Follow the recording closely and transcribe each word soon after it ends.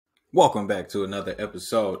Welcome back to another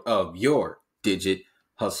episode of your Digit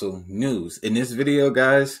Hustle News. In this video,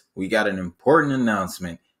 guys, we got an important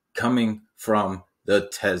announcement coming from the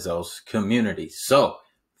Tezos community. So,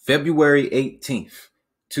 February 18th,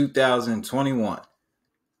 2021,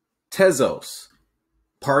 Tezos,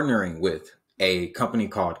 partnering with a company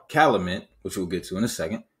called Kalamint, which we'll get to in a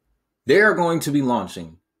second, they are going to be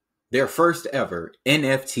launching their first ever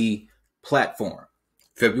NFT platform,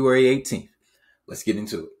 February 18th. Let's get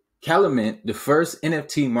into it. Kalamint, the first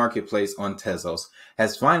NFT marketplace on Tezos,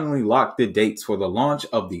 has finally locked the dates for the launch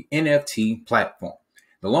of the NFT platform.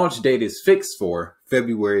 The launch date is fixed for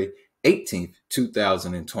February 18th,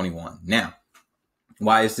 2021. Now,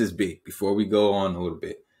 why is this big? Before we go on a little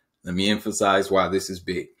bit, let me emphasize why this is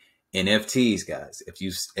big. NFTs, guys,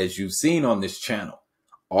 as you've seen on this channel,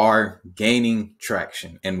 are gaining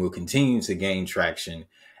traction and will continue to gain traction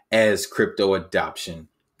as crypto adoption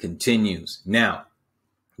continues. Now,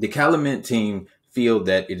 the Kalamint team feel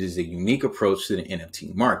that it is a unique approach to the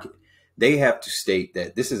NFT market. They have to state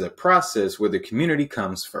that this is a process where the community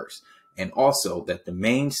comes first, and also that the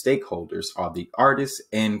main stakeholders are the artists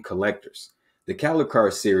and collectors. The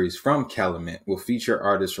Kalamint series from Kalamint will feature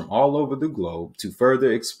artists from all over the globe to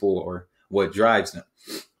further explore what drives them.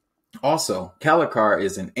 Also, Kalamint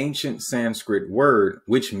is an ancient Sanskrit word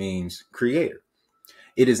which means creator.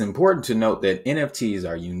 It is important to note that NFTs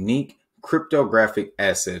are unique cryptographic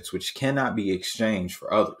assets which cannot be exchanged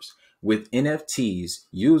for others. With NFTs,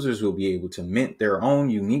 users will be able to mint their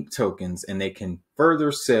own unique tokens, and they can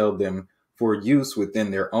further sell them for use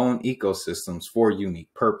within their own ecosystems for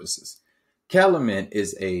unique purposes. Kalamint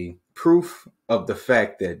is a proof of the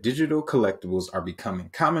fact that digital collectibles are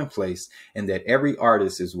becoming commonplace and that every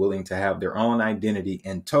artist is willing to have their own identity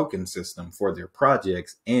and token system for their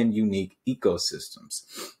projects and unique ecosystems.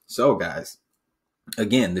 So, guys,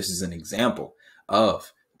 again, this is an example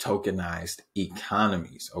of tokenized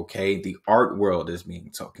economies, okay? The art world is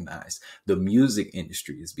being tokenized. The music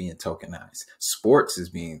industry is being tokenized. Sports is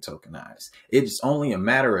being tokenized. It's only a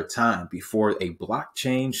matter of time before a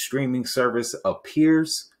blockchain streaming service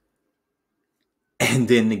appears, and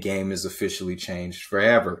then the game is officially changed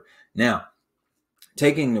forever. Now,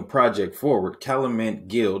 taking the project forward, Kalamint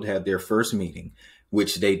Guild had their first meeting,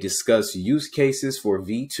 which they discussed use cases for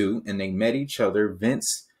V2, and they met each other.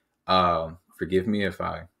 Vince, forgive me if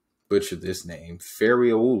I butcher this name,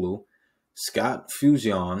 Ferrioulu, Scott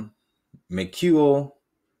Fusion, McCule,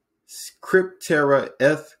 Cryptera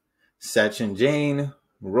Eth, Sachin Jain,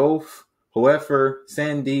 Rolf, Hoefer,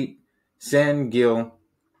 Sandeep, Sangil,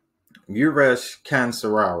 Uresh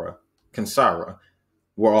Kansara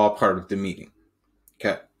were all part of the meeting.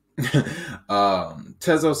 Okay.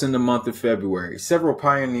 Tezos in the month of February. Several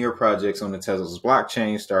pioneer projects on the Tezos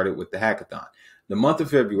blockchain started with the hackathon. The month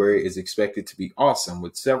of February is expected to be awesome,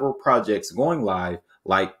 with several projects going live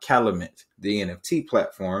like Kalamint, the NFT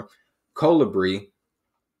platform, Colibri,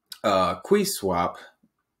 QuiSwap,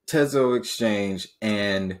 Tezos Exchange,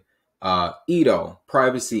 and Edo,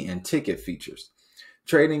 privacy and ticket features.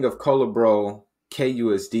 Trading of Colibro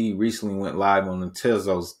KUSD recently went live on the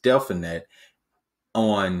Tezos Delphinet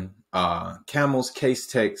on Camel's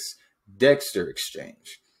Casetext Dexter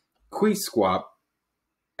exchange. QuiSwap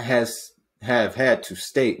have had to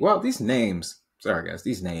state, well, these names, sorry guys,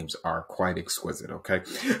 these names are quite exquisite, okay?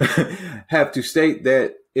 Have to state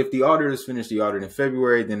that if the audit is finished the audit in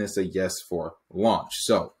February, then it's a yes for launch.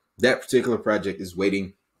 So that particular project is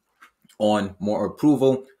waiting on more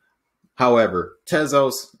approval. However,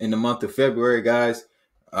 Tezos in the month of February, guys,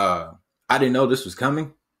 I didn't know this was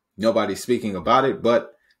coming. Nobody's speaking about it,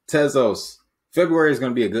 but Tezos, February is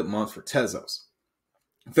going to be a good month for Tezos.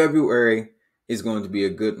 February is going to be a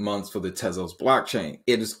good month for the Tezos blockchain.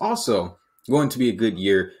 It is also going to be a good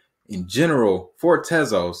year in general for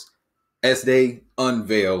Tezos as they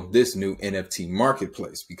unveil this new NFT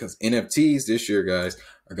marketplace, because NFTs this year, guys,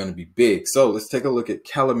 are going to be big. So let's take a look at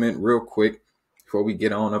Kalamint real quick before we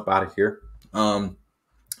get on up out of here.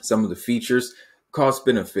 Some of the features: cost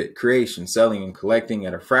benefit, creation, selling, and collecting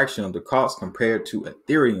at a fraction of the cost compared to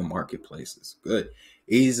Ethereum marketplaces. Good.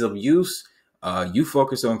 Ease of use. You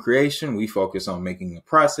focus on creation. We focus on making the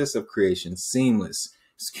process of creation seamless.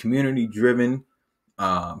 It's community driven.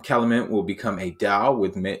 Kalamint will become a DAO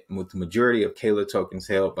with the majority of Kala tokens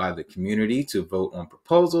held by the community to vote on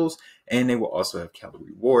proposals, and they will also have Kala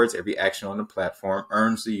rewards. Every action on the platform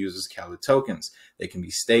earns the users Kala tokens. They can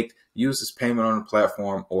be staked, used as payment on the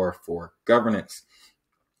platform, or for governance.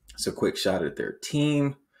 It's a quick shot at their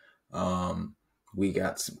team. We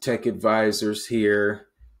got some tech advisors here.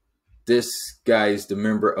 This guy is the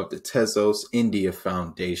member of the Tezos India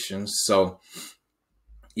Foundation. So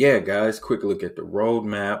yeah, guys, quick look at the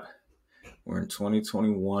roadmap. We're in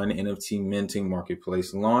 2021. NFT Minting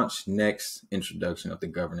Marketplace launch. Next, introduction of the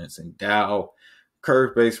governance and DAO.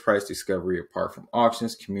 Curve-based price discovery apart from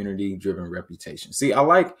auctions. Community-driven reputation. See, I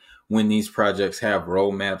like when these projects have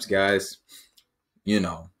roadmaps, guys. You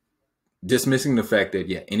know, dismissing the fact that,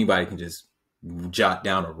 yeah, anybody can just jot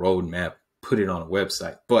down a roadmap, put it on a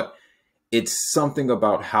website. But it's something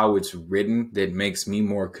about how it's written that makes me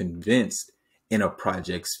more convinced in a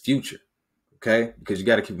project's future. Okay? Because you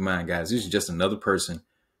got to keep in mind, guys, this is just another person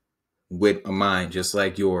with a mind just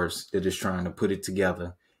like yours that is trying to put it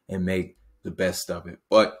together and make the best of it.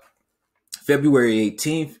 But February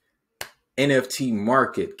 18th, NFT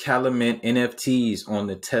market, Kalamint NFTs on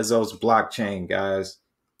the Tezos blockchain, guys.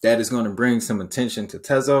 That is going to bring some attention to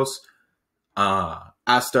Tezos. I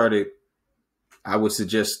would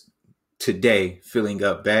suggest today filling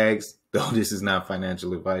up bags, though this is not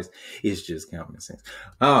financial advice. It's just common sense.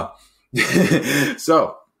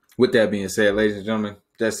 So with that being said, ladies and gentlemen,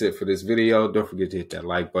 that's it for this video. Don't forget to hit that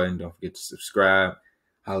like button. Don't forget to subscribe.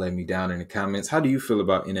 Holler at me down in the comments. How do you feel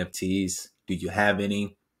about NFTs? Do you have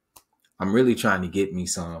any? I'm really trying to get me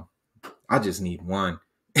some. I just need one.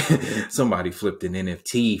 Somebody flipped an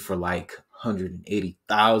NFT for like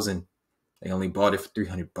 180,000. They only bought it for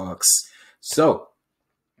 $300. So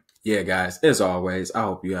yeah, guys, as always, I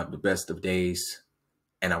hope you have the best of days,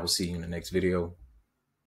 and I will see you in the next video.